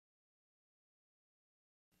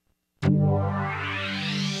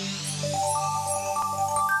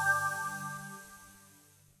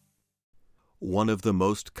One of the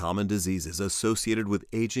most common diseases associated with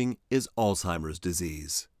aging is Alzheimer's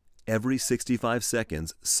disease. Every 65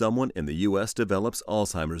 seconds, someone in the U.S. develops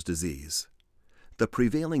Alzheimer's disease. The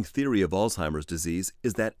prevailing theory of Alzheimer's disease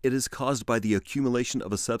is that it is caused by the accumulation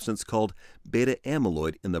of a substance called beta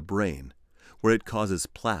amyloid in the brain, where it causes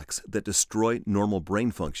plaques that destroy normal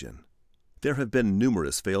brain function. There have been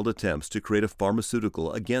numerous failed attempts to create a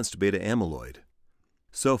pharmaceutical against beta amyloid.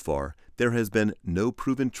 So far, there has been no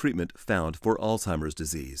proven treatment found for Alzheimer's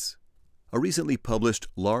disease. A recently published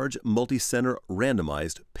large multi-center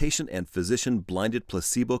randomized patient and physician blinded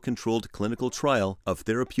placebo-controlled clinical trial of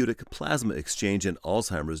therapeutic plasma exchange in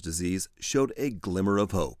Alzheimer's disease showed a glimmer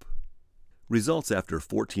of hope. Results after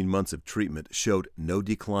 14 months of treatment showed no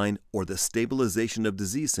decline or the stabilization of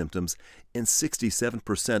disease symptoms in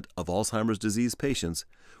 67% of Alzheimer's disease patients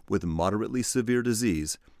with moderately severe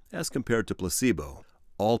disease as compared to placebo.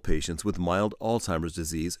 All patients with mild Alzheimer's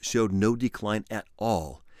disease showed no decline at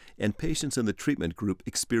all, and patients in the treatment group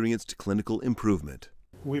experienced clinical improvement.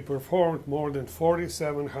 We performed more than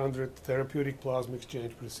 4,700 therapeutic plasma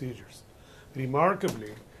exchange procedures.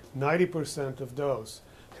 Remarkably, 90% of those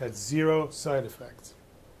had zero side effects.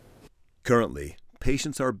 Currently,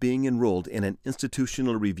 patients are being enrolled in an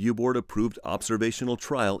institutional review board approved observational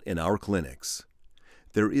trial in our clinics.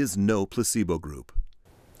 There is no placebo group.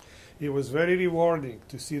 It was very rewarding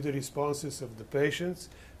to see the responses of the patients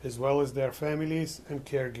as well as their families and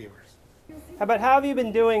caregivers. How have you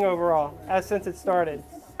been doing overall since it started?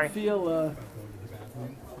 I feel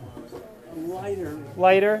lighter.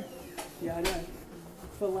 Lighter? Yeah,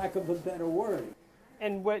 for lack of a better word.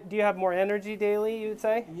 And do you have more energy daily, you would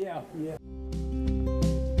say? Yeah.